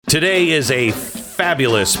Today is a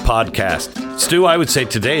fabulous podcast. Stu, I would say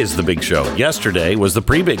today is the big show. Yesterday was the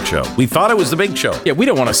pre-big show. We thought it was the big show. Yeah, we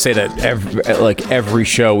don't want to say that every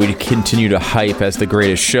show we continue to hype as the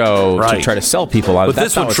greatest show to try to sell people on. But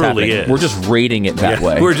this one truly is. We're just rating it that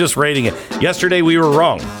way. We're just rating it. Yesterday we were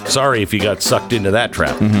wrong. Sorry if you got sucked into that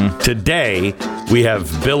trap. Mm-hmm. Today we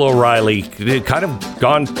have Bill O'Reilly. Kind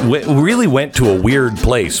of really went to a weird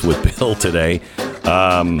place with Bill today.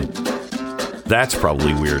 That's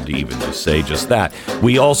probably weird to even just say just that.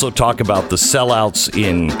 We also talk about the sellouts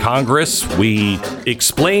in Congress. We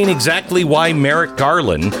explain exactly why Merrick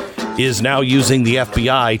Garland is now using the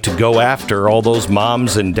FBI to go after all those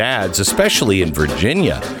moms and dads, especially in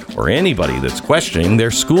Virginia, or anybody that's questioning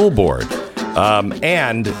their school board.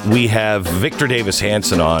 And we have Victor David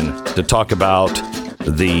Hanson on to talk about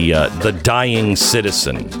the dying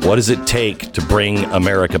citizen. What does it take to bring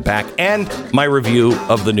America back? And my review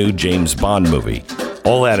of the new James Bond movie.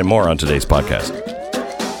 All that and more on today's podcast.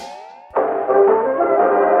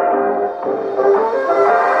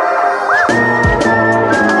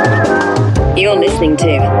 You're listening to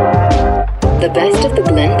the Best of the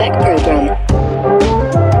Glenn Beck program.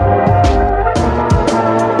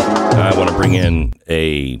 I want to bring in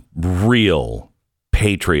a real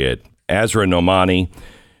patriot, Asra Nomani.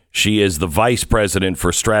 She is the Vice President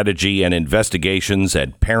for Strategy and Investigations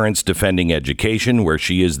at Parents Defending Education, where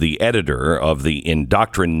she is the editor of the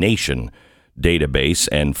Indoctrination database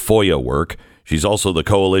and FOIA work. She's also the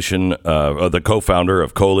co-founder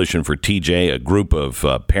of Coalition for TJ, a group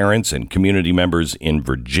of parents and community members in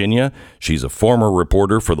Virginia. She's a former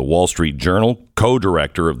reporter for the Wall Street Journal,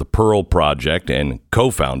 co-director of the Pearl Project, and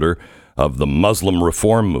co-founder of the Muslim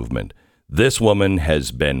Reform Movement. This woman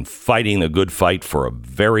has been fighting a good fight for a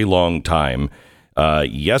very long time.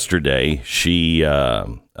 Yesterday, she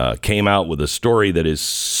came out with a story that is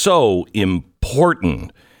so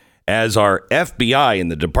important as our FBI and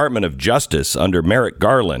the Department of Justice under Merrick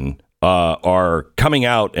Garland are coming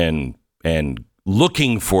out and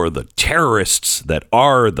looking for the terrorists that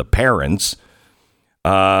are the parents.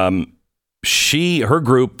 Her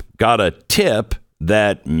group got a tip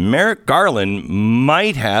that Merrick Garland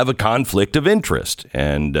might have a conflict of interest.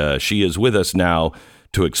 And she is with us now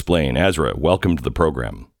to explain. Asra, welcome to the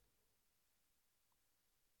program.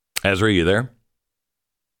 Asra, are you there?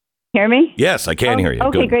 Hear me? Yes, I can hear you.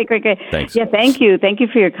 Okay, Good. great. Thanks. Yeah, thank you. Thank you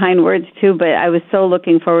for your kind words, too. But I was so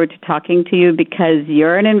looking forward to talking to you because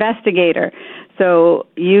you're an investigator. So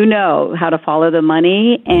you know how to follow the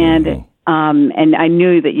money, and I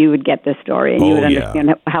knew that you would get this story and you would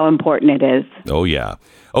understand how important it is. Oh, yeah.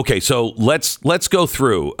 Okay, so let's go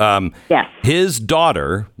through. Yes. His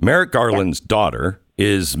daughter, Merrick Garland's daughter,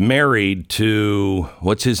 is married to,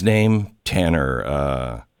 what's his name?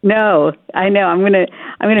 Tanner. No, I know. I'm gonna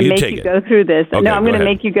make you go through this. Okay, I'm gonna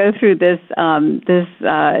make you go through this. This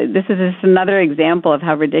is just another example of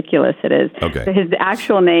how ridiculous it is. Okay. So his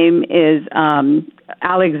actual name is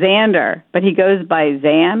Alexander, but he goes by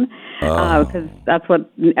Zan because that's what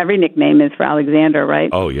every nickname is for Alexander, right?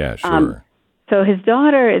 Oh yeah, sure. So his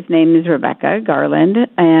daughter, his name is Rebecca Garland,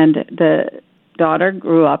 and the daughter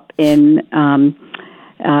grew up in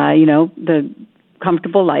the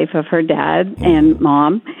comfortable life of her dad and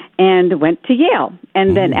mom, and went to Yale.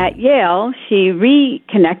 And then at Yale, she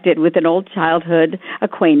reconnected with an old childhood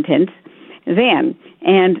acquaintance, Zan,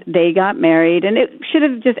 and they got married. And it should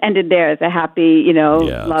have just ended there as a happy,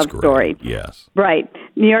 love story. Yes. Right.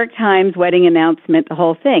 New York Times wedding announcement, the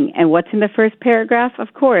whole thing. And what's in the first paragraph?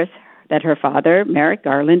 Of course, that her father, Merrick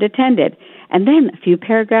Garland, attended. And then a few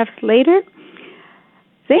paragraphs later,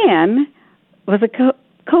 Zan was a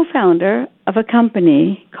co-founder of a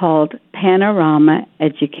company called Panorama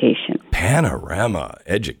Education. Panorama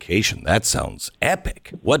Education. That sounds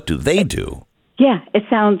epic. What do they do? Yeah, it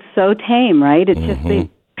sounds so tame, right? It's just they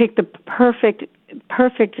picked the perfect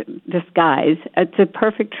disguise. It's a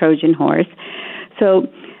perfect Trojan horse. So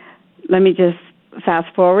let me just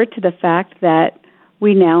fast forward to the fact that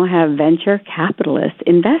we now have venture capitalists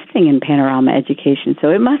investing in Panorama Education, so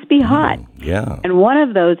it must be hot. Yeah. And one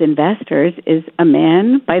of those investors is a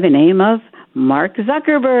man by the name of Mark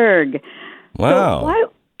Zuckerberg. Wow.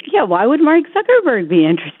 So why would Mark Zuckerberg be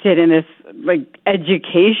interested in this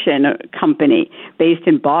education company based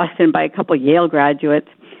in Boston by a couple Yale graduates?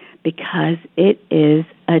 Because it is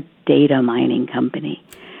a data mining company.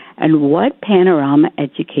 And what Panorama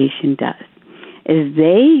Education does is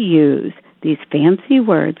they use these fancy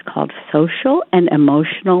words called social and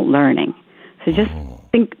emotional learning. So just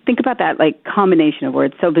think about that, combination of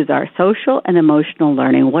words, so bizarre. Social and emotional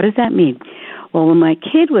learning. What does that mean? Well, when my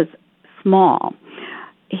kid was small,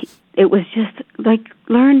 it was just like,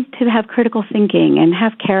 learn to have critical thinking and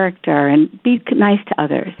have character and be nice to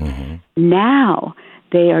others. Mm-hmm. Now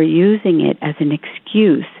they are using it as an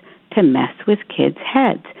excuse to mess with kids'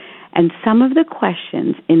 heads. And some of the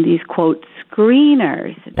questions in these, quote,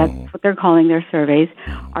 screeners, that's what they're calling their surveys,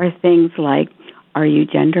 are things like, are you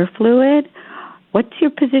gender fluid? What's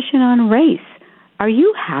your position on race? Are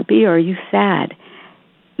you happy or are you sad?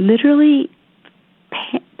 Literally,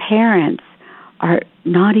 parents are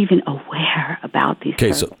not even aware about these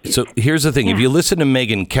surveys. So here's the thing. If you listen to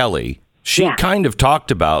Megyn Kelly, she kind of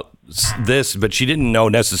talked about this, but she didn't know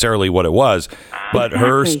necessarily what it was. But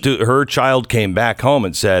her child came back home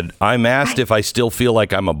and said, I'm asked if I still feel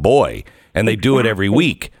like I'm a boy, and they do it every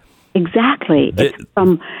week. Exactly.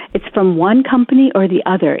 It's from one company or the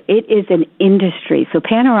other. It is an industry. So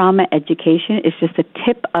Panorama Education is just the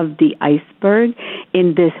tip of the iceberg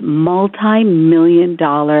in this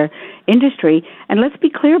multi-million-dollar industry. And let's be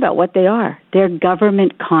clear about what they are. They're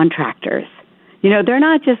government contractors. You know, they're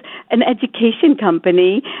not just an education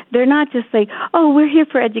company. They're not just like, oh, we're here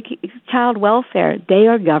for child welfare. They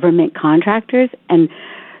are government contractors. And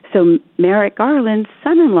so Merrick Garland's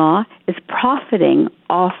son-in-law is profiting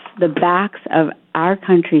off the backs of our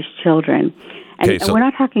country's children. And we're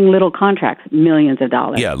not talking little contracts, millions of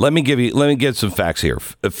dollars. Yeah, let me get some facts here.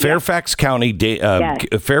 Fairfax County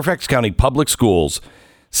Fairfax County Public Schools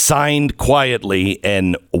signed quietly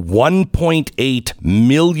an $1.8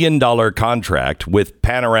 million contract with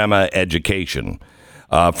Panorama Education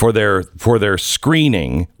for their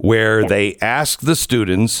screening, where they ask the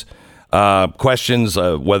students questions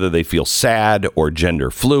whether they feel sad or gender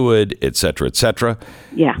fluid, et cetera, et cetera.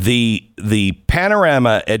 Yeah. The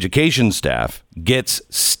Panorama Education staff gets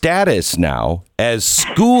status now as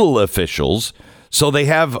school officials, so they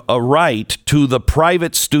have a right to the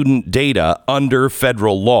private student data under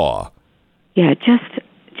federal law. Yeah, just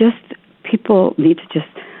people need to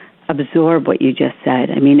just absorb what you just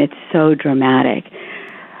said. I mean, it's so dramatic.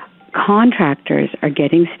 Contractors are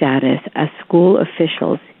getting status as school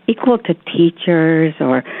officials equal to teachers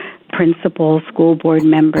or principals, school board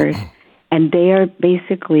members, and they are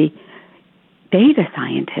basically data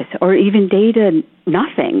scientists or even data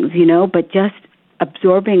nothings, but just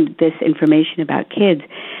absorbing this information about kids.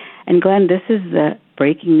 And Glenn, this is the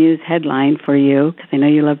breaking news headline for you, because I know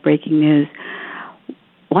you love breaking news.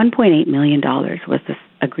 $1.8 million was this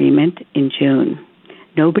agreement in June.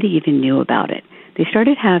 Nobody even knew about it. They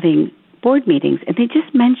started having board meetings, and they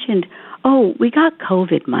just mentioned, oh, we got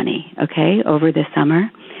COVID money, over the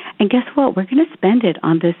summer. And guess what? We're going to spend it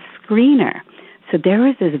on this screener. So there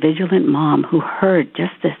was this vigilant mom who heard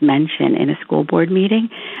just this mention in a school board meeting,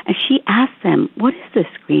 and she asked them, what is this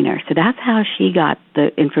screener? So that's how she got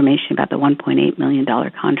the information about the $1.8 million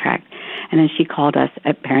contract. And then she called us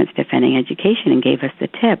at Parents Defending Education and gave us the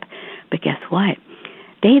tip. But guess what?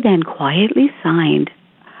 They then quietly signed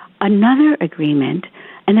another agreement,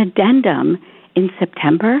 an addendum in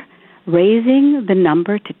September, raising the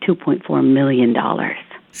number to $2.4 million.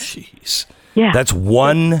 Jeez. Yeah. That's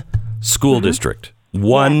one school district.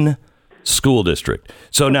 One school district.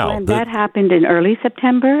 So now that happened in early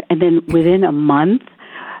September, and then within a month,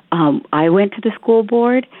 I went to the school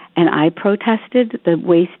board and I protested the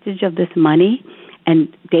wastage of this money.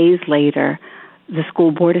 And days later, the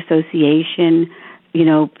school board association,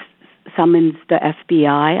 summons the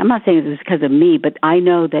FBI. I'm not saying it was because of me, but I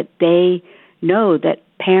know that they know that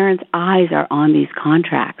parents' eyes are on these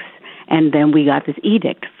contracts. And then we got this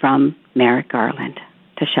edict from Merrick Garland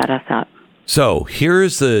to shut us up. So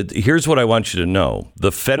here's what I want you to know.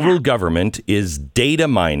 The federal government is data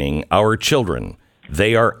mining our children.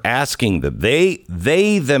 They are asking them.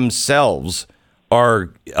 They themselves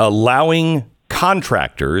are allowing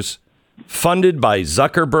contractors funded by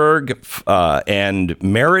Zuckerberg and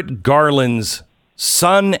Merrick Garland's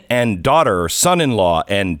son-in-law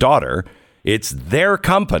and daughter. It's their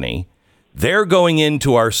company. They're going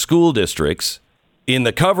into our school districts in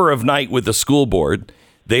the cover of night with the school board.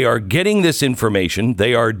 They are getting this information.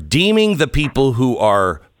 They are deeming the people who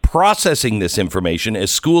are processing this information as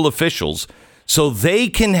school officials, so they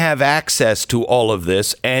can have access to all of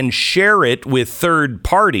this and share it with third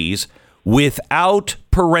parties without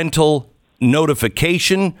parental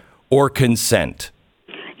notification or consent.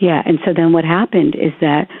 Yeah, and so then what happened is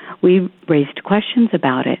that we raised questions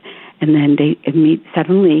about it, and then they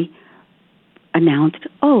suddenly announced,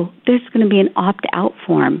 oh, there's going to be an opt-out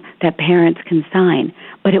form that parents can sign.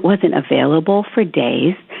 But it wasn't available for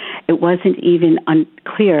days. It wasn't even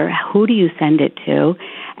unclear who do you send it to.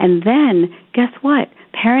 And then, guess what?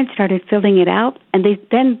 Parents started filling it out, and they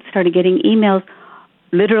then started getting emails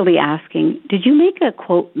literally asking, did you make a,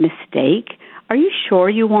 quote, mistake? are you sure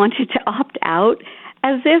you wanted to opt out?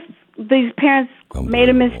 As if these parents made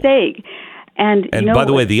a mistake. And by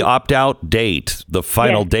the way, the opt-out date, the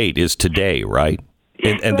final date is today, right?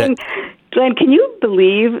 And Glenn, can you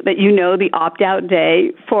believe that the opt-out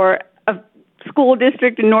day for a school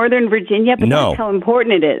district in Northern Virginia? But that's how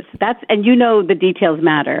important it is. And the details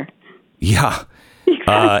matter. Yeah.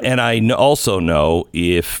 And I also know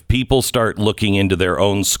if people start looking into their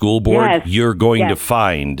own school board, you're going to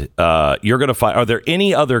find, are there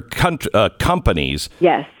any other companies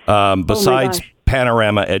besides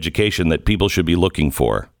Panorama Education that people should be looking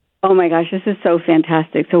for? Oh my gosh, this is so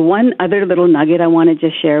fantastic. So one other little nugget I want to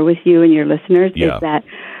just share with you and your listeners is that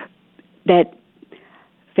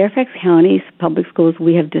Fairfax County's public schools,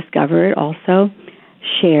 we have discovered also,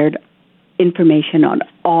 shared information on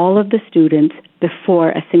all of the students before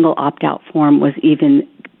a single opt-out form was even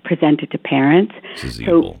presented to parents. This is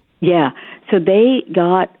evil. So they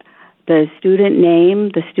got the student name,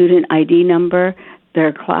 the student ID number,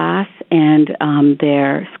 their class, and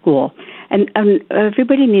their school. And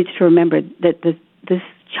everybody needs to remember that this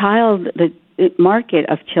the market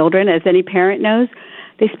of children, as any parent knows,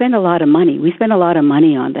 they spend a lot of money. We spend a lot of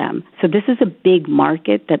money on them. So this is a big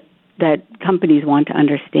market that companies want to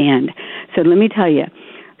understand. So let me tell you.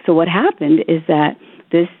 So what happened is that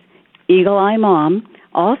this Eagle Eye mom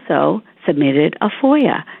also submitted a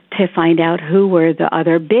FOIA to find out who were the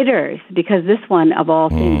other bidders, because this one, of all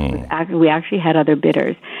things, we actually had other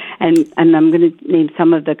bidders. And I'm going to name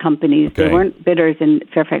some of the companies. Okay. They weren't bidders in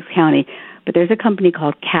Fairfax County, but there's a company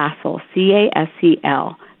called Castle,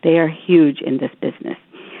 CASCL. They are huge in this business.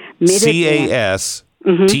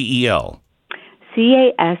 CASTEL.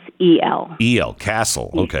 CASEL. EL,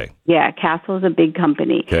 Castle, okay. Yeah, Castle is a big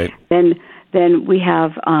company. Okay. Then we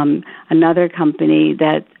have another company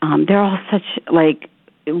that they're all such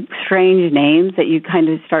strange names that you kind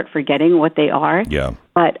of start forgetting what they are. Yeah.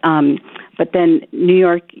 But then New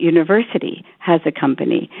York University has a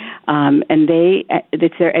company, and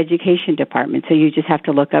it's their education department. So you just have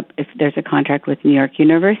to look up if there's a contract with New York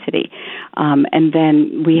University. And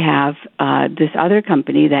then we have this other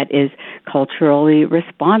company that is culturally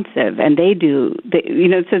responsive, and so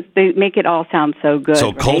they make it all sound so good.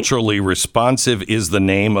 So right? Culturally Responsive is the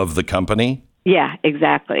name of the company? Yeah,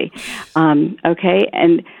 exactly. Okay,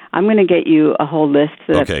 and I'm going to get you a whole list.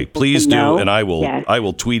 So okay, please do, and I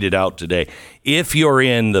will tweet it out today. If you're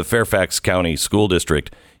in the Fairfax County School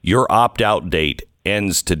District, your opt-out date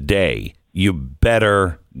ends today. You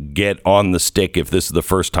better get on the stick if this is the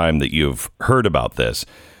first time that you've heard about this.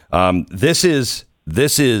 This is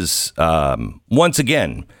once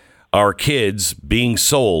again our kids being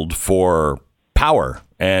sold for power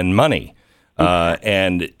and money.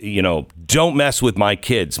 And don't mess with my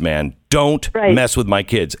kids, man. Don't mess with my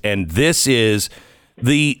kids. And this is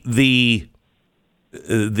the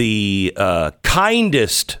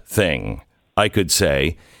kindest thing I could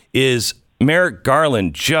say is Merrick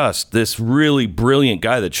Garland, just this really brilliant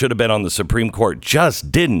guy that should have been on the Supreme Court,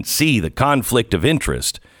 just didn't see the conflict of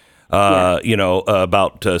interest. About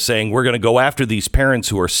saying we're going to go after these parents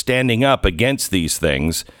who are standing up against these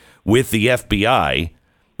things with the FBI.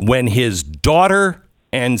 When his daughter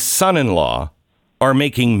and son-in-law are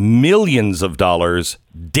making millions of dollars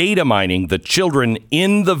data mining the children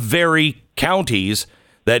in the very counties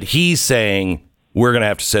that he's saying we're going to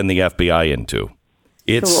have to send the FBI into.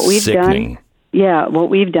 It's sickening. What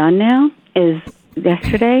we've done now is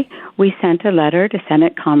yesterday we sent a letter to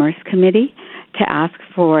Senate Commerce Committee to ask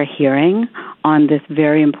for a hearing on this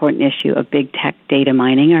very important issue of big tech data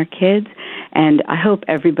mining our kids. And I hope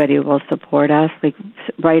everybody will support us,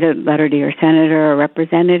 write a letter to your senator or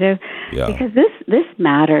representative, because this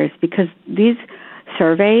matters, because these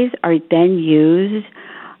surveys are then used,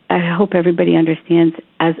 I hope everybody understands,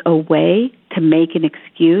 as a way to make an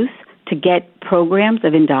excuse to get programs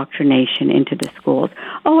of indoctrination into the schools.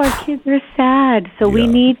 Oh, our kids are sad, so we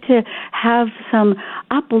need to have some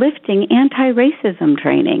uplifting anti-racism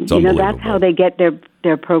training. That's how they get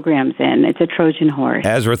their programs in. It's a Trojan horse.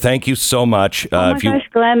 Azra, thank you so much. Oh my gosh,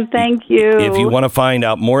 Glenn, thank you. If you want to find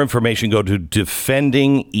out more information, go to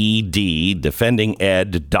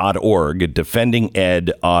defendinged.org,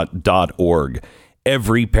 defendinged.org.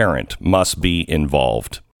 Every parent must be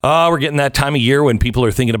involved. We're getting that time of year when people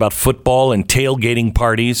are thinking about football and tailgating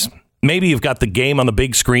parties. Maybe you've got the game on the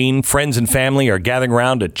big screen. Friends and family are gathering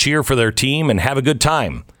around to cheer for their team and have a good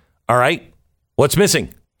time. All right. What's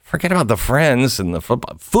missing? Forget about the friends and the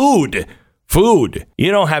football. Food. Food.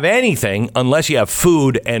 You don't have anything unless you have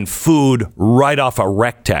food, and food right off of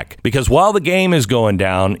RecTech. Because while the game is going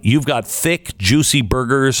down, you've got thick, juicy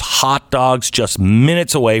burgers, hot dogs just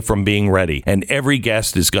minutes away from being ready. And every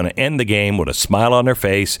guest is going to end the game with a smile on their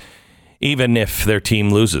face, even if their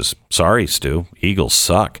team loses. Sorry, Stu. Eagles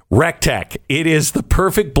suck. RecTech. It is the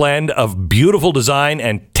perfect blend of beautiful design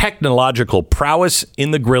and technological prowess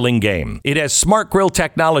in the grilling game. It has smart grill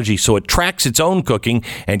technology, so it tracks its own cooking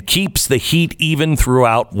and keeps the heat even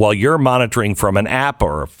throughout while you're monitoring from an app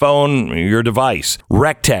or a phone or your device.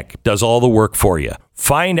 RecTech does all the work for you.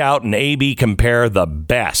 Find out and A/B compare the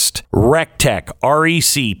best. RecTech,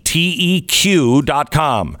 RecTeq.com.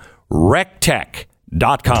 RecTech.com.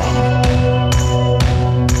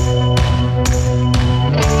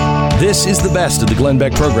 This is the best of the Glenn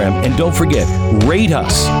Beck program, and don't forget, rate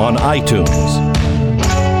us on iTunes.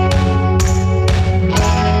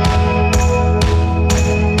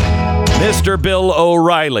 Mr. Bill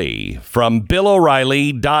O'Reilly from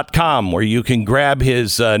BillO'Reilly.com, where you can grab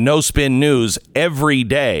his No Spin News every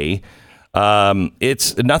day.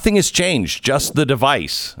 It's nothing has changed, just the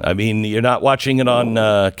device. I mean, you're not watching it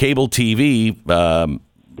on cable TV,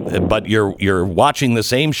 but you're watching the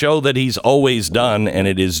same show that he's always done, and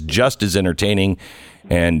it is just as entertaining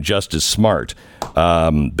and just as smart.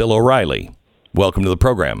 Bill O'Reilly, welcome to the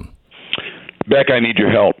program. Beck, I need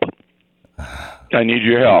your help. I need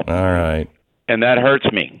your help. All right. And that hurts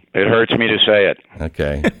me. It hurts me to say it.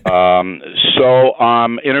 Okay. So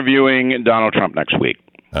I'm interviewing Donald Trump next week.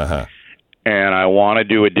 Uh-huh. And I want to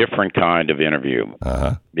do a different kind of interview.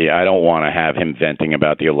 Uh-huh. Yeah, I don't want to have him venting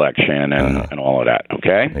about the election and all of that,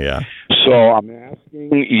 okay? Yeah. So I'm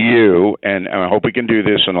asking you, and I hope we can do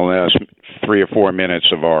this in the last 3 or 4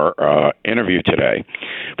 minutes of our interview today,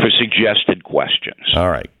 for suggested questions. All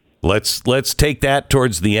right. Let's take that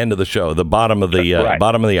towards the end of the show, the bottom of the Right.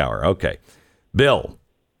 bottom of the hour. Okay. Bill.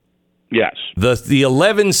 Yes. The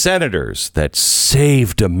 11 senators that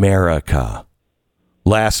saved America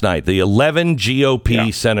last night, the 11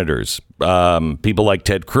 GOP senators, people like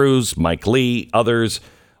Ted Cruz, Mike Lee, others,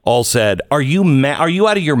 all said, "Are you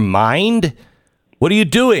out of your mind? What are you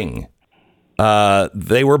doing?"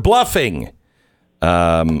 They were bluffing.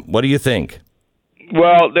 What do you think?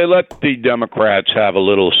 Well, they let the Democrats have a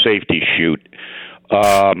little safety shoot.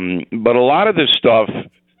 But a lot of this stuff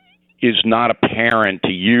is not apparent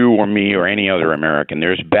to you or me or any other American.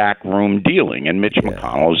 There's backroom dealing, and Mitch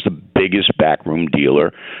McConnell is the biggest backroom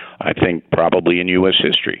dealer, I think, probably in U.S.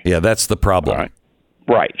 history. Yeah, that's the problem.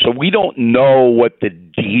 Right. So we don't know what the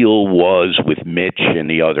deal was with Mitch and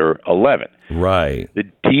the other 11. Right. The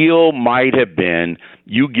deal might have been,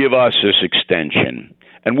 you give us this extension,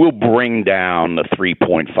 and we'll bring down the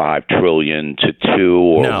 $3.5 trillion to 2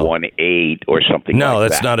 or 1.8 or something like that. No,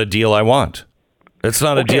 that's not a deal I want. It's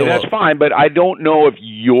not a deal. That's fine, but I don't know if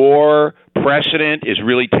your precedent is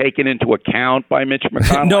really taken into account by Mitch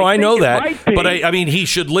McConnell. No, I know that, but I mean, he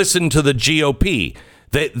should listen to the GOP.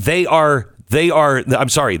 They are. I'm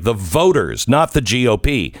sorry, the voters, not the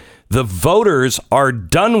GOP. The voters are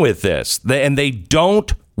done with this, and they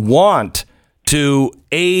don't want to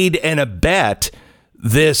aid and abet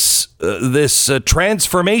this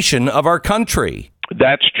transformation of our country.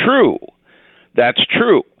 That's true.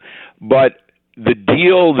 But the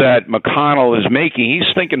deal that McConnell is making, he's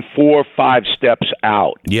thinking 4 or 5 steps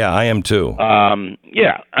out. Yeah, I am too.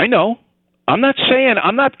 Yeah, I know. I'm not sticking up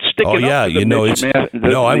for the Mitch man.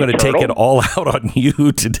 No, I'm going to take it all out on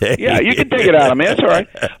you today. Yeah, you can take it out on me. That's all right.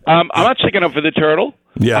 I'm not sticking up for the turtle.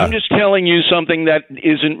 Yeah. I'm just telling you something that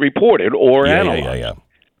isn't reported or analyzed. Yeah.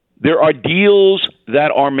 There are deals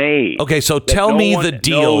that are made. Okay, so tell me the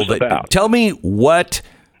deal. Tell me what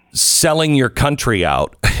selling your country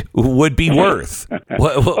out would be worth.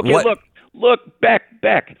 Look,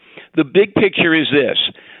 Beck. The big picture is this.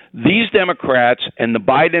 These Democrats and the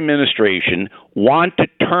Biden administration want to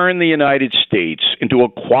turn the United States into a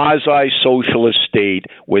quasi-socialist state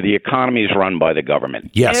where the economy is run by the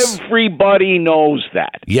government. Yes. Everybody knows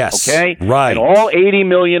that. Yes. Okay? Right. And all 80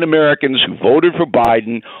 million Americans who voted for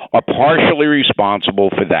Biden are partially responsible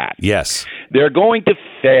for that. Yes. They're going to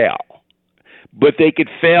fail, but they could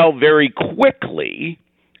fail very quickly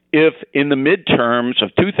if in the midterms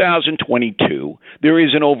of 2022, there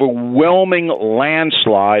is an overwhelming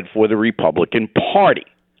landslide for the Republican Party,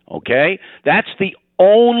 okay? That's the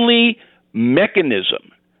only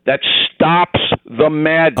mechanism that stops the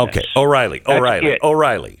madness. Okay, O'Reilly.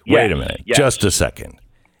 Wait a minute. Yes. Just a second.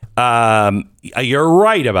 You're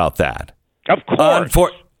right about that. Of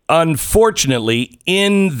course. Unfortunately,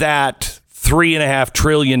 in that $3.5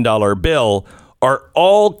 trillion bill are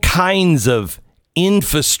all kinds of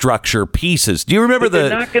infrastructure pieces. Do you remember they're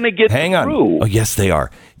not going to get Hang on. through. Oh, yes, they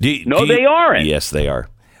are. They aren't. Yes, they are.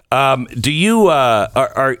 Do you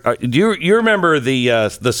do you remember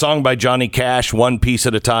the song by Johnny Cash, One Piece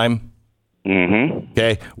at a Time? Mm-hmm.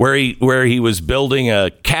 Okay, where he was building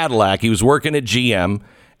a Cadillac. He was working at GM,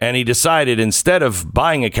 and he decided instead of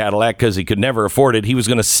buying a Cadillac because he could never afford it, he was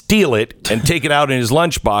going to steal it and take it out in his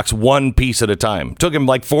lunchbox one piece at a time. Took him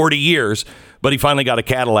like 40 years, but he finally got a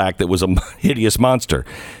Cadillac that was a hideous monster.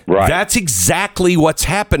 Right. That's exactly what's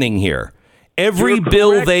happening here. Every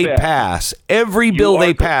bill they pass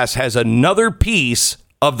has another piece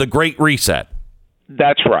of the Great Reset.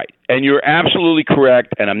 That's right. And you're absolutely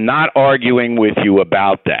correct, and I'm not arguing with you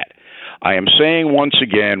about that. I am saying once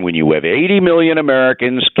again, when you have 80 million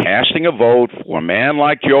Americans casting a vote for a man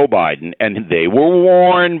like Joe Biden, and they were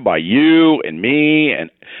warned by you and me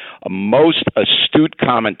and most astute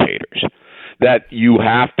commentators that you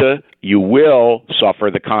will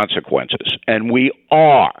suffer the consequences, and we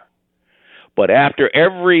are. But after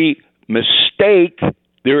every mistake,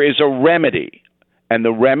 there is a remedy, and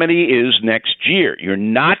the remedy is next year. You're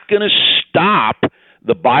not going to stop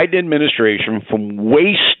the Biden administration from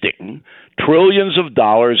wasting trillions of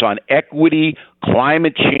dollars on equity,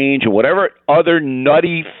 climate change, or whatever other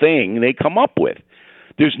nutty thing they come up with.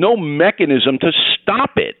 There's no mechanism to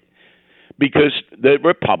stop it because the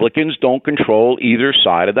Republicans don't control either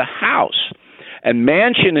side of the House. And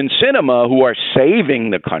Manchin and Sinema, who are saving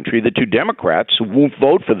the country, the two Democrats who won't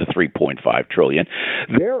vote for the $3.5 trillion,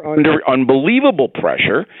 they're under unbelievable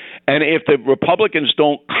pressure. And if the Republicans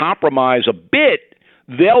don't compromise a bit,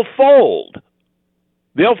 they'll fold.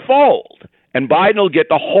 They'll fold. And Biden will get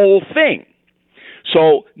the whole thing.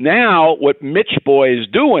 So now what Mitch Boy is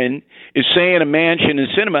doing is saying to Manchin and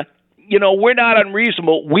Sinema, we're not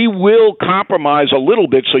unreasonable. We will compromise a little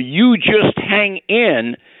bit, so you just hang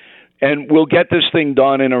in and we'll get this thing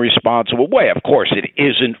done in a responsible way. Of course, it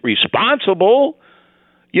isn't responsible.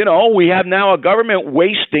 We have now a government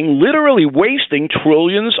literally wasting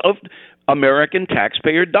trillions of American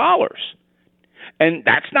taxpayer dollars. And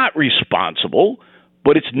that's not responsible,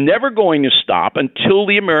 but it's never going to stop until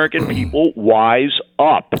the American people wise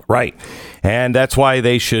up. Right. And that's why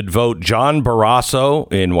they should vote John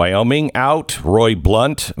Barrasso in Wyoming out, Roy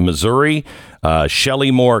Blunt, Missouri,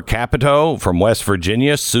 Shelley Moore Capito from West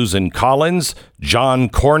Virginia, Susan Collins, John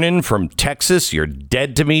Cornyn from Texas. You're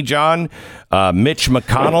dead to me, John. Mitch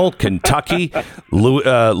McConnell, Kentucky.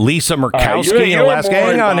 Lisa Murkowski in Alaska.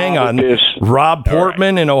 Hang on. Rob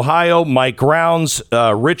Portman in Ohio. Mike Rounds,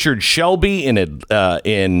 Richard Shelby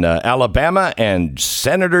in Alabama, and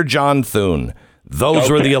Senator John Thune. Those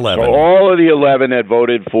were the 11. So all of the 11 that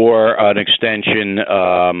voted for an extension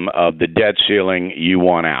of the debt ceiling, you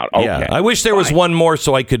want out. Okay. Yeah, I wish there was one more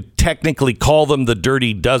so I could technically call them the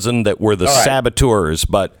dirty dozen that were the saboteurs,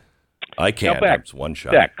 but I can't. It's one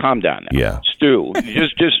shot. Beck, calm down now. Yeah. Stu,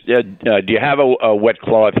 just do you have a wet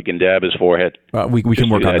cloth you can dab his forehead? We can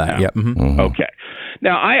work on that. Yeah. Mm-hmm. Okay.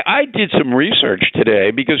 Now, I did some research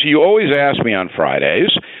today because you always ask me on Fridays,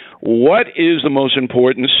 what is the most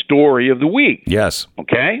important story of the week? Yes.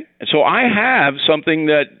 Okay? So I have something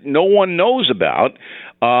that no one knows about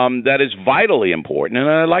that is vitally important, and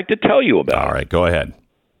I'd like to tell you about. All right, go ahead.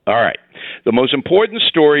 All right. The most important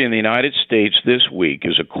story in the United States this week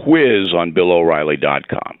is a quiz on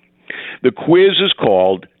BillO'Reilly.com. The quiz is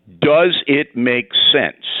called, Does It Make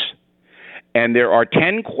Sense? And there are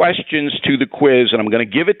 10 questions to the quiz, and I'm going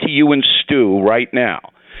to give it to you and Stu right now.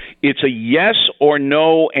 It's a yes or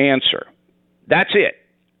no answer. That's it.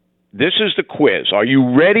 This is the quiz. Are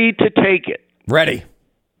you ready to take it? Ready.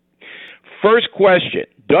 First question.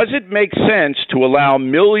 Does it make sense to allow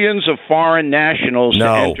millions of foreign nationals to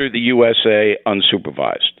enter the USA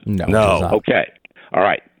unsupervised? No. Okay. All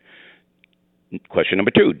right. Question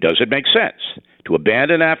number 2. Does it make sense to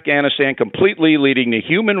abandon Afghanistan completely, leading to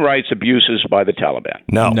human rights abuses by the Taliban?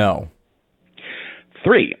 No.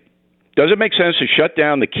 3. Does it make sense to shut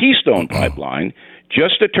down the Keystone Pipeline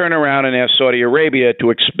just to turn around and ask Saudi Arabia to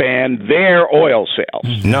expand their oil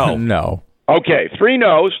sales? No. Okay, 3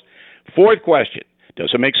 no's. 4th question.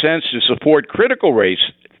 Does it make sense to support critical race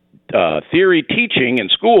theory teaching in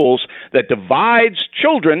schools that divides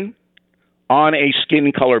children on a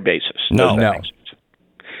skin color basis? No.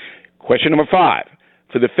 Question number 5.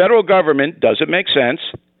 For the federal government, does it make sense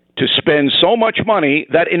to spend so much money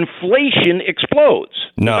that inflation explodes?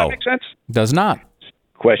 No. Does that make sense? Does not.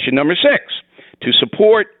 Question number 6.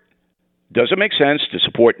 Does it make sense to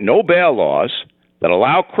support no bail laws that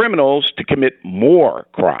allow criminals to commit more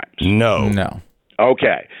crimes? No.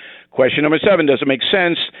 Okay. Question number 7. Does it make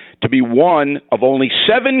sense to be one of only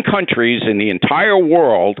 7 countries in the entire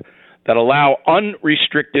world that allow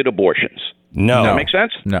unrestricted abortions? No. Does that make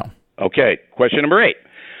sense? No. Okay. Question number 8.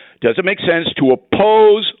 Does it make sense to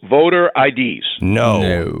oppose voter IDs?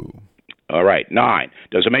 No. All right. 9.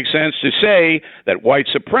 Does it make sense to say that white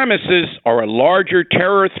supremacists are a larger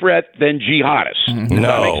terror threat than jihadists? Does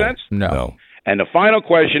that make sense? No. And the final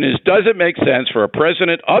question is, does it make sense for a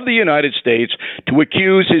president of the United States to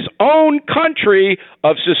accuse his own country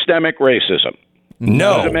of systemic racism?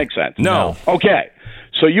 No. Does it make sense? No. Okay.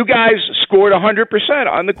 So you guys scored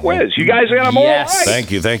 100% on the quiz. You guys got them all right.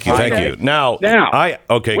 Thank you. Now, wait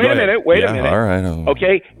a minute. Wait a minute. All right.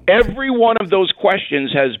 Okay. Every one of those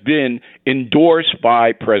questions has been endorsed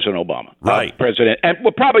by President Obama. Right.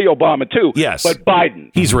 Probably Obama too. Yes. But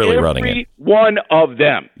Biden. He's really running it. Every one of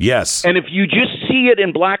them. Yes. And if you just see it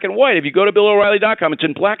in black and white, if you go to BillO'Reilly.com, it's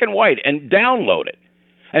in black and white, and download it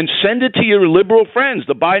and send it to your liberal friends,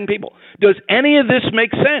 the Biden people. Does any of this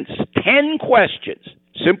make sense? 10 questions.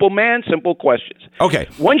 Simple man, simple questions. Okay.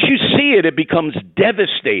 Once you see it, it becomes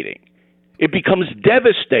devastating. It becomes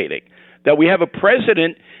devastating that we have a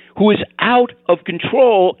president who is out of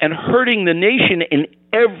control and hurting the nation in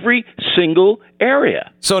every single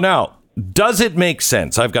area. So now, does it make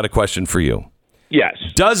sense? I've got a question for you. Yes.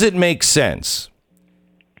 Does it make sense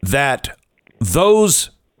that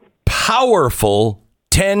those powerful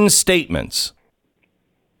 10 statements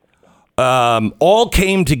all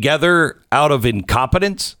came together out of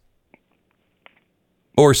incompetence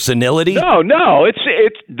or senility? No. It's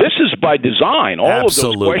this is by design. All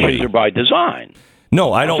Absolutely. of those questions are by design.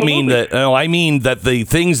 No, I don't mean that. No, I mean that the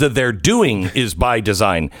things that they're doing is by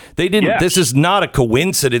design. They didn't. Yes. This is not a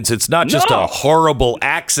coincidence. It's not just a horrible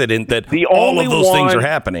accident that all of those things are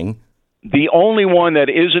happening. The only one that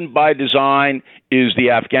isn't by design is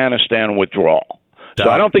the Afghanistan withdrawal. So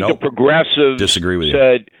I don't think the progressives disagree with you.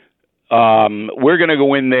 said we're going to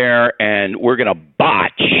go in there and we're going to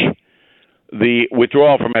botch the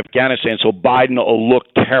withdrawal from Afghanistan so Biden will look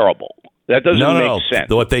terrible. That doesn't make sense.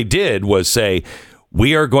 What they did was say,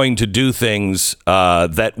 we are going to do things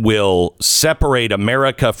that will separate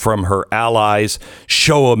America from her allies,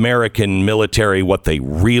 show American military what they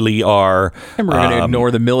really are. And we're going to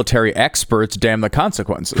ignore the military experts, damn the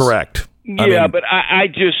consequences. Correct. Yeah, but I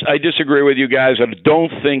disagree with you guys. I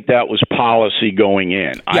don't think that was policy going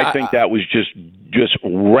in. Yeah, I think that was just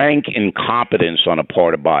rank incompetence on a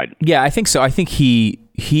part of Biden. Yeah, I think so. I think he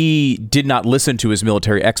did not listen to his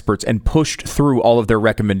military experts and pushed through all of their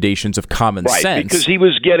recommendations of common sense. Because he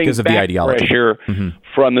was getting back pressure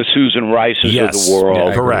from the Susan Rices of the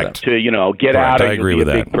world. Correct. To get out and be a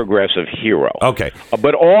big progressive hero. Okay.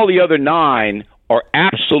 But all the other 9 are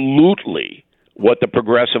absolutely what the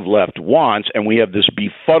progressive left wants, and we have this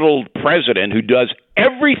befuddled president who does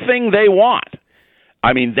everything they want.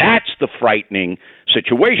 I mean, that's the frightening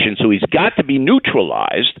situation. So he's got to be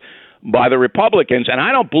neutralized by the Republicans, and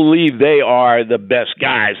I don't believe they are the best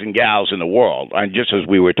guys and gals in the world, and just as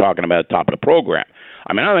we were talking about at the top of the program.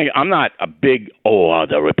 I mean, I'm not a big,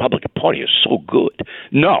 the Republican Party is so good.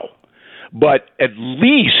 No. But at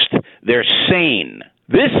least they're sane.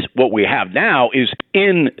 What we have now is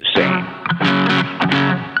insane.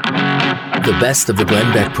 The best of the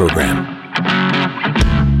Glenn Beck program.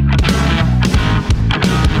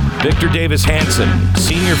 Victor David Hanson,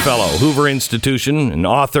 senior fellow, Hoover Institution, and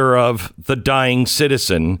author of The Dying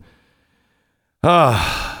Citizen.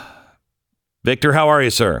 Victor, how are you,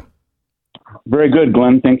 sir? Very good,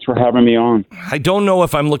 Glenn. Thanks for having me on. I don't know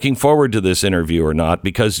if I'm looking forward to this interview or not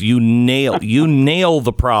because you nail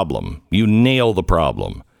the problem. You nail the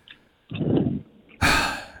problem.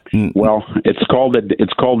 Well, it's called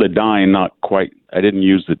The Dying, not quite. I didn't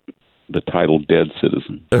use the title Dead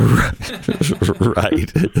Citizen.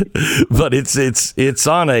 Right. But it's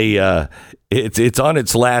on it's on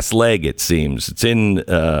its last leg, it seems.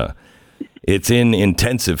 It's in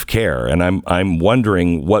intensive care, and I'm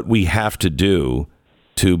wondering what we have to do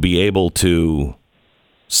to be able to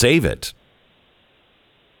save it.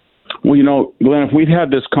 Well, Glenn, if we'd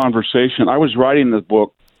had this conversation, I was writing this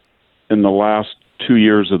book in the last 2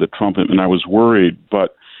 years of the Trump, and I was worried,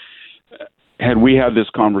 but had we had this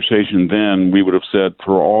conversation then, we would have said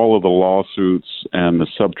for all of the lawsuits and the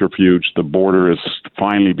subterfuge, the border is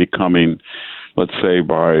finally becoming, let's say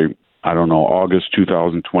by, I don't know, August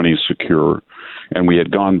 2020 secure. And we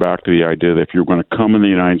had gone back to the idea that if you're going to come in the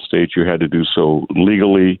United States, you had to do so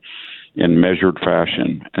legally in measured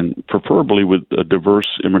fashion and preferably with a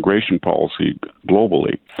diverse immigration policy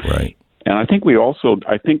globally. Right. And I think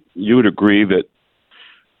I think you would agree that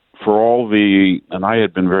for all and I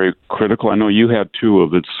had been very critical, I know you had too,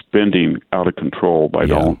 of its spending out of control by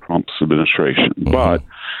Donald Trump's administration, but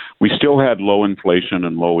we still had low inflation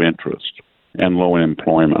and low interest and low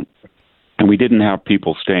unemployment. and we didn't have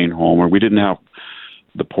people staying home, or we didn't have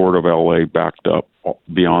the port of LA backed up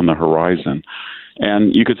beyond the horizon.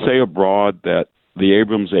 And you could say abroad that the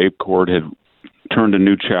Abrams-Abe Accord had turned a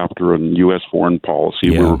new chapter in U.S. foreign policy.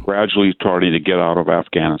 Yeah. We were gradually starting to get out of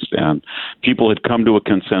Afghanistan. People had come to a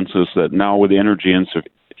consensus that now with energy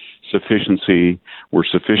insufficiency, we're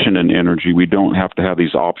sufficient in energy. We don't have to have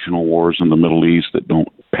these optional wars in the Middle East that don't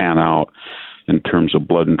pan out in terms of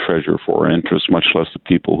blood and treasure for our interests, much less the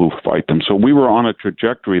people who fight them. So we were on a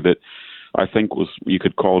trajectory that I think was, you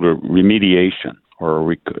could call it a remediation,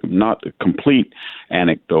 or not a complete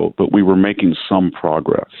anecdote, but we were making some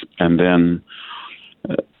progress. And then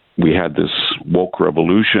we had this woke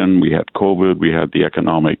revolution, we had COVID, we had the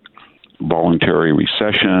economic voluntary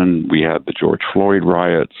recession, we had the George Floyd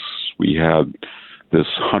riots, we had this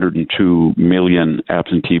 102 million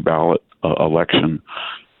absentee ballot election,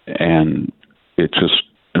 and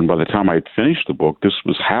by the time I'd finished the book, this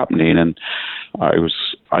was happening, and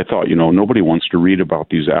I thought, nobody wants to read about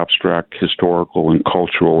these abstract historical and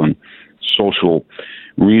cultural and social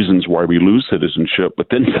reasons why we lose citizenship, but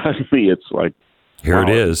then suddenly it's like, here it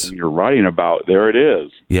is. You're writing about, there it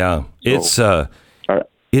is. Yeah, So,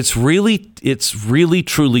 it's really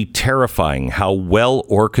truly terrifying how well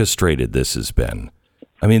orchestrated this has been.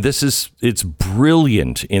 I mean, it's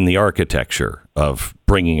brilliant in the architecture of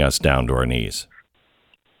bringing us down to our knees.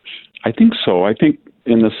 I think so. I think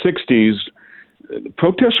in the 60s,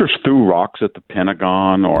 protesters threw rocks at the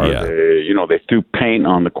Pentagon, or they threw paint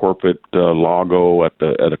on the corporate logo at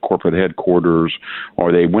a corporate headquarters,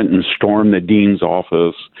 or they went and stormed the dean's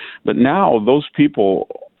office. But now those people,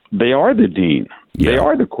 they are the dean. Yeah. They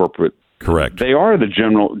are the corporate. Correct. They are the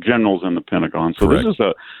generals in the Pentagon. So Correct. This is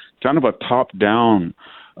a kind of a top-down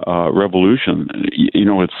revolution.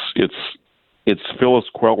 It's Phyllis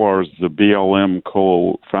Quellar's, the BLM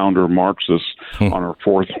co-founder Marxist, on her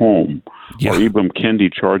fourth home. Yeah. Or Ibram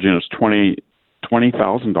Kendi charging us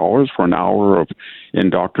 $20,000 for an hour of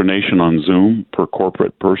indoctrination on Zoom per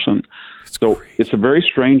corporate person. It's a very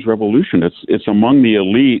strange revolution. It's among the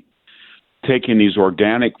elite taking these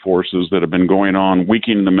organic forces that have been going on,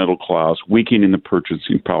 weakening the middle class, weakening the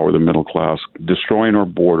purchasing power of the middle class, destroying our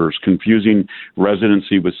borders, confusing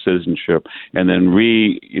residency with citizenship, and then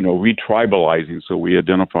re-tribalizing, so we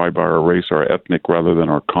identify by our race, our ethnic, rather than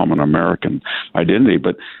our common American identity.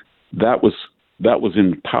 But that was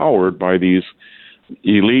empowered by these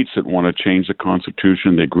elites that want to change the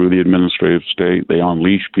Constitution. They grew the administrative state. They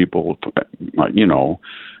unleash people,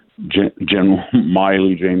 General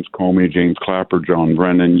Miley, James Comey, James Clapper, John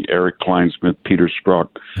Brennan, Eric Kleinsmith, Peter Strzok.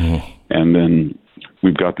 And then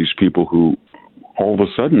we've got these people who all of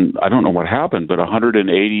a sudden, I don't know what happened, but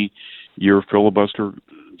 180-year filibuster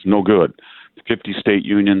is no good. 50-state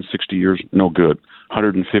union, 60 years, no good.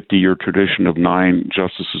 150-year tradition of 9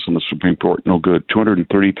 justices on the Supreme Court, no good.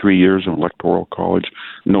 233 years of electoral college,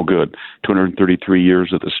 no good. 233 years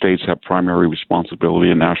that the states have primary responsibility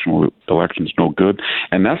in national elections, no good.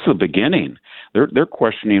 And that's the beginning. They're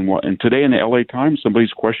questioning what, and today in the LA Times,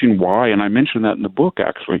 somebody's questioning why, and I mentioned that in the book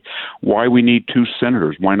actually, why we need 2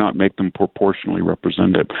 senators. Why not make them proportionally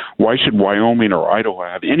representative? Why should Wyoming or Idaho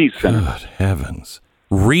have any senators? Good heavens.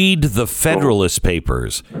 Read the Federalist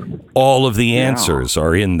Papers. All of the answers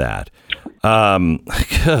are in that.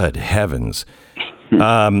 Good heavens.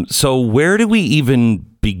 So where do we even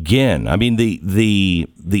begin? I mean,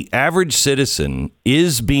 the average citizen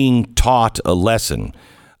is being taught a lesson.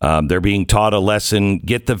 They're being taught a lesson,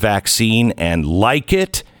 get the vaccine and like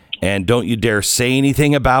it, and don't you dare say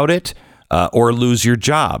anything about it or lose your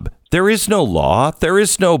job. There is no law. There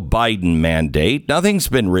is no Biden mandate. Nothing's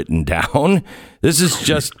been written down. This is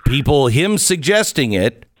just him suggesting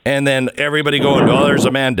it, and then everybody going, "Oh, there's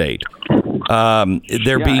a mandate." And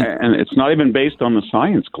it's not even based on the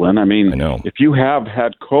science, Glenn. I mean, if you have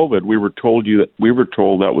had COVID, we were told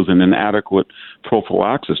that was an inadequate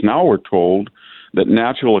prophylaxis. Now we're told that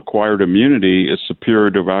natural acquired immunity is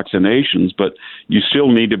superior to vaccinations, but you still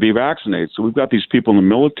need to be vaccinated. So we've got these people in the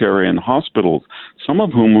military and hospitals, some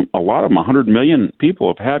of whom, a lot of them, 100 million people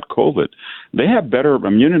have had COVID. They have better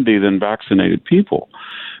immunity than vaccinated people.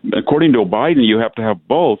 According to Biden, you have to have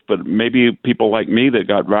both, but maybe people like me that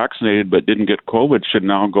got vaccinated but didn't get COVID should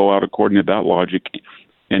now go out according to that logic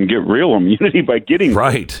and get real immunity by getting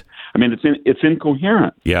right. COVID. I mean, it's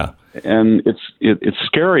incoherent. Yeah, and it's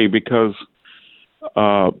scary because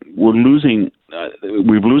we're losing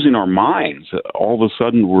our minds. All of a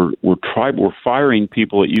sudden, we're firing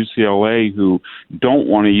people at UCLA who don't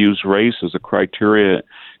want to use race as a criteria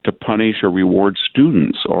to punish or reward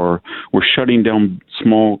students, or we're shutting down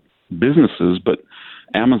small businesses, but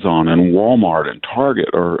Amazon and Walmart and Target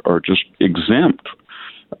are just exempt.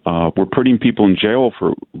 we're putting people in jail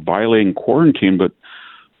for violating quarantine, but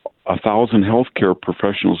 1,000 healthcare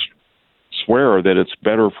professionals swear that it's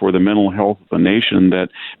better for the mental health of the nation that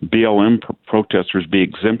BLM protesters be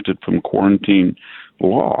exempted from quarantine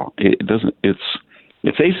law. It doesn't.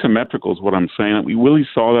 It's asymmetrical, is what I'm saying. We really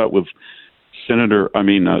saw that with Senator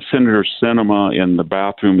Sinema in the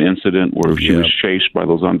bathroom incident where she was chased by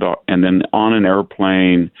those and then on an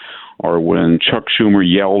airplane, or when Chuck Schumer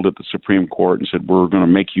yelled at the Supreme Court and said, "We're going to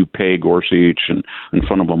make you pay Gorsuch," and in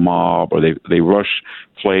front of a mob, or they rush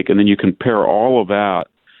Flake, and then you compare all of that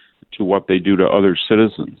to what they do to other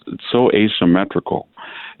citizens. It's so asymmetrical,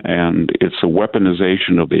 and it's a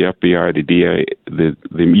weaponization of the FBI, the DA, the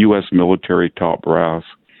U.S. military top brass,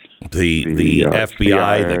 the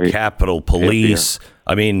FBI, the Capitol Police. FBI.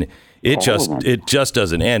 I mean, it just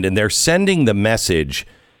doesn't end, and they're sending the message: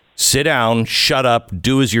 sit down, shut up,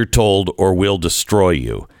 do as you're told, or we'll destroy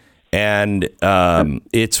you. And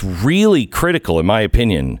it's really critical, in my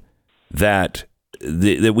opinion, that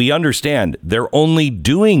we understand they're only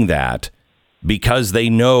doing that because they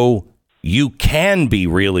know you can be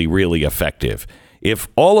really, really effective. If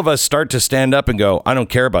all of us start to stand up and go, I don't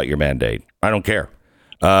care about your mandate. I don't care.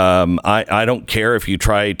 I don't care if you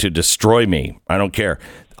try to destroy me. I don't care.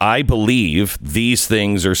 I believe these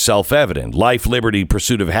things are self-evident. Life, liberty,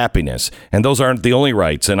 pursuit of happiness. And those aren't the only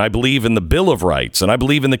rights. And I believe in the Bill of Rights. And I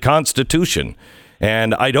believe in the Constitution.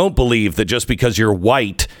 And I don't believe that just because you're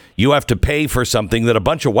white, you have to pay for something that a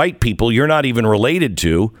bunch of white people you're not even related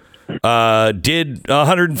to did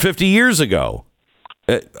 150 years ago.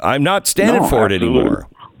 I'm not standing for it anymore.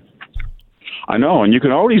 I know, and you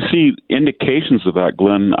can already see indications of that,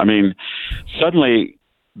 Glenn. I mean, suddenly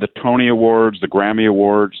the Tony Awards, the Grammy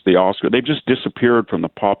Awards, the Oscar, they've just disappeared from the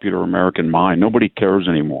popular American mind. Nobody cares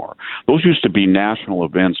anymore. Those used to be national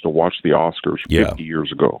events to watch the Oscars 50 years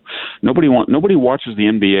ago. Nobody watches the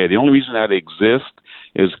NBA. The only reason that exists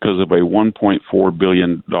is because of a $1.4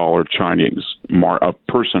 billion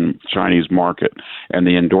Chinese market and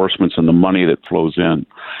the endorsements and the money that flows in.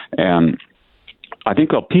 And I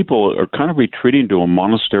think people are kind of retreating to a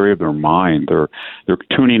monastery of their mind. They're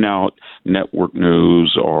tuning out network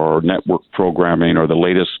news or network programming or the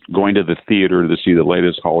latest, going to the theater to see the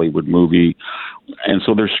latest Hollywood movie. And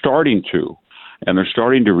so they're starting to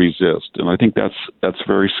resist. And I think that's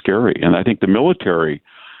very scary. And I think the military,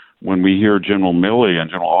 when we hear General Milley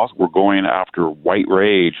and General Austin, we're going after white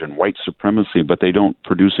rage and white supremacy, but they don't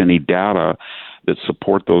produce any data that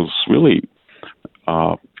support those really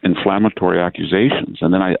inflammatory accusations.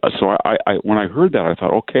 And then I when I heard that, I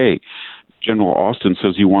thought, okay, General Austin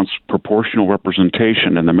says he wants proportional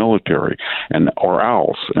representation in the military, or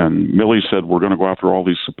else. And Milley said we're going to go after all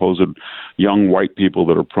these supposed young white people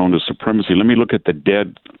that are prone to supremacy. Let me look at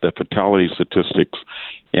the fatality statistics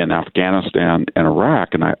in Afghanistan and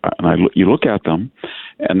Iraq, and you look at them,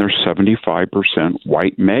 and they're 75%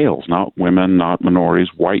 white males, not women, not minorities,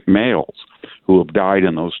 white males who have died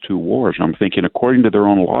in those two wars. And I'm thinking, according to their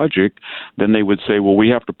own logic, then they would say, well, we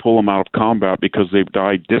have to pull them out of combat because they've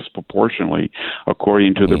died disproportionately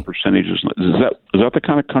according to the percentages. Is that the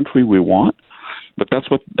kind of country we want? But that's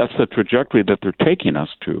the trajectory that they're taking us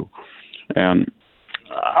to. And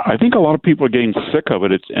I think a lot of people are getting sick of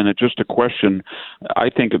it. It's just a question. I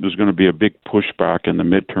think that there's going to be a big pushback in the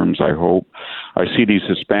midterms, I hope. I see these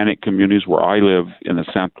Hispanic communities where I live in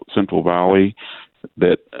the Central Valley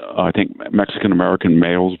that I think Mexican-American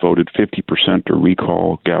males voted 50% to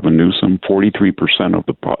recall Gavin Newsom, 43% of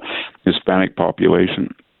the Hispanic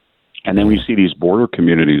population. And then we see these border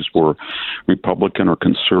communities where Republican or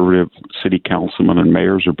conservative city councilmen and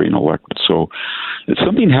mayors are being elected. So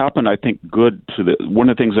something happened, I think, good to one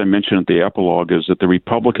of the things I mentioned at the epilogue is that the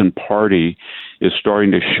Republican Party is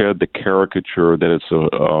starting to shed the caricature that it's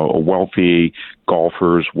a wealthy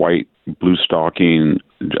golfers, white, blue stocking,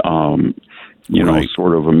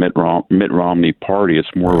 sort of a Mitt Romney party. It's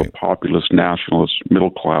more of a populist, nationalist,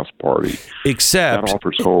 middle-class party. Except that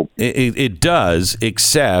offers hope. It does,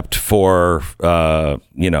 except for the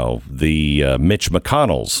Mitch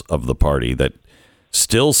McConnells of the party that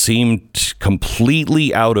still seem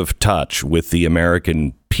completely out of touch with the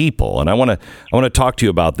American people. And I want to talk to you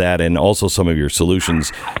about that and also some of your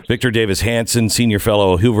solutions. Victor David Hanson, senior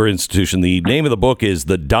fellow, Hoover Institution. The name of the book is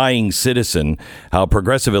The Dying Citizen: How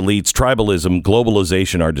Progressive Elites, Tribalism,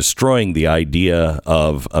 Globalization Are Destroying the Idea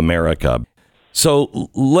of America. So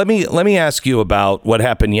let me ask you about what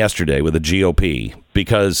happened yesterday with the GOP,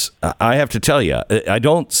 because I have to tell you, I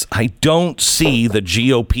don't see the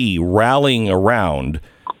GOP rallying around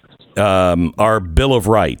our Bill of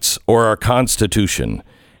Rights or our Constitution.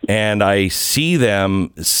 And I see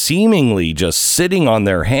them seemingly just sitting on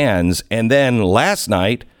their hands. And then last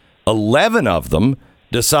night, 11 of them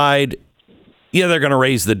decide, they're going to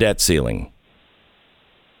raise the debt ceiling.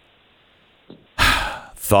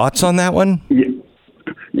 Thoughts on that one?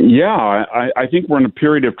 Yeah, I think we're in a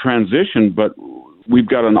period of transition, but we've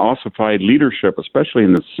got an ossified leadership, especially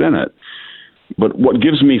in the Senate. But what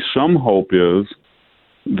gives me some hope is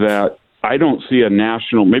that I don't see a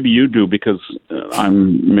national, maybe you do because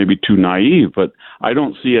I'm maybe too naive, but I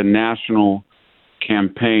don't see a national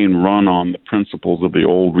campaign run on the principles of the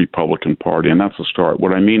old Republican Party, and that's a start.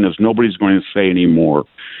 What I mean is nobody's going to say anymore,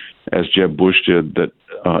 as Jeb Bush did, that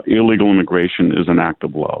illegal immigration is an act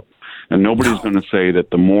of love. And nobody's going to say that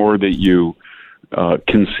the more that you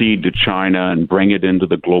concede to China and bring it into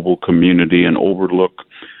the global community and overlook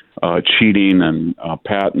cheating and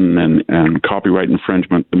patent and copyright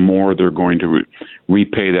infringement, the more they're going to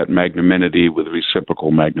repay that magnanimity with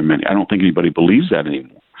reciprocal magnanimity. I don't think anybody believes that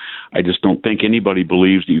anymore. I just don't think anybody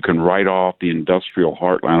believes that you can write off the industrial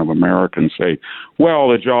heartland of America and say, well,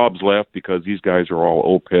 the jobs left because these guys are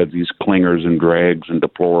all opeds, these clingers and drags and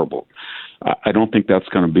deplorable. I don't think that's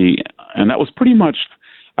going to be, and that was pretty much,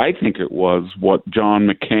 I think it was what John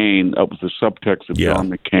McCain, that was the subtext of John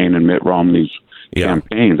McCain and Mitt Romney's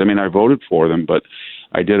campaigns. I mean, I voted for them, but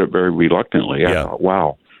I did it very reluctantly. I thought,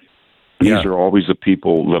 wow, these are always the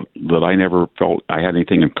people that I never felt I had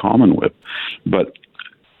anything in common with. But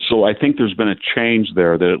so I think there's been a change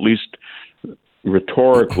there that at least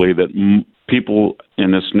rhetorically that people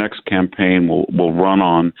in this next campaign will run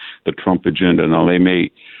on the Trump agenda. Now, they may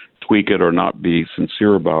tweak it or not be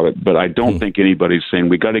sincere about it, but I don't think anybody's saying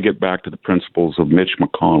we got to get back to the principles of Mitch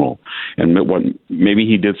McConnell. And maybe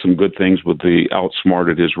he did some good things with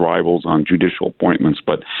outsmarted his rivals on judicial appointments,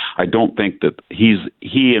 but I don't think that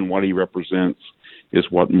he and what he represents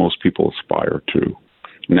is what most people aspire to.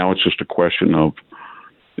 Now it's just a question of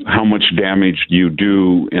how much damage you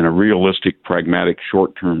do in a realistic, pragmatic,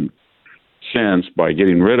 short-term sense by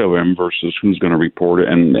getting rid of him versus who's going to report it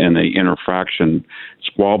and the inner faction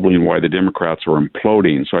squabbling why the Democrats are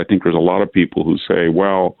imploding. So I think there's a lot of people who say,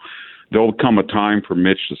 well, there'll come a time for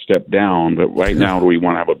Mitch to step down, but right now do we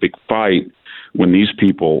want to have a big fight when these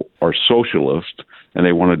people are socialist and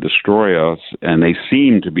they want to destroy us, and they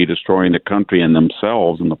seem to be destroying the country and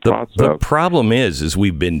themselves in the process. The problem is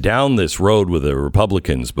we've been down this road with the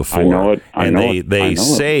Republicans before. I know it. And they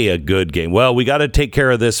say a good game. Well, we got to take care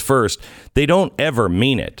of this first. They don't ever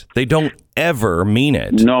mean it. They don't ever mean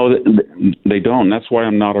it. No, they don't. That's why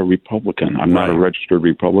I'm not a Republican. I'm not a registered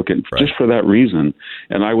Republican, just for that reason.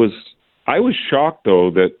 And I was shocked, though,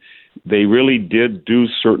 that they really did do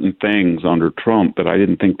certain things under Trump that I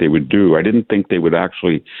didn't think they would do. I didn't think they would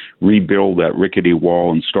actually rebuild that rickety wall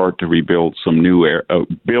and start to rebuild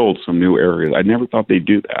build some new areas. I never thought they'd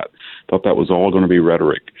do that. I thought that was all going to be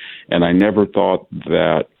rhetoric, and I never thought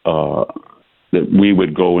that that we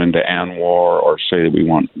would go into ANWR or say that we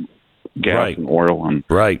want gas and oil on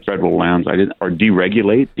federal lands. Or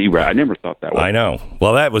deregulate. I never thought that way. I know.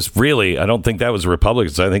 Well, that was really, I don't think that was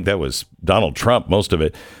Republicans. I think that was Donald Trump, most of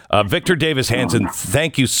it. Victor David Hanson,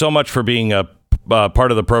 thank you so much for being a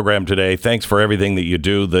part of the program today. Thanks for everything that you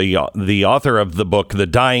do. The author of the book, The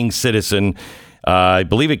Dying Citizen, I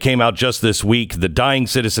believe it came out just this week, The Dying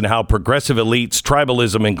Citizen, How Progressive Elites,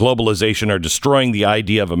 Tribalism, and Globalization Are Destroying the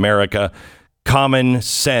Idea of America. Common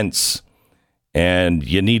sense. And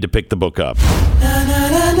you need to pick the book up.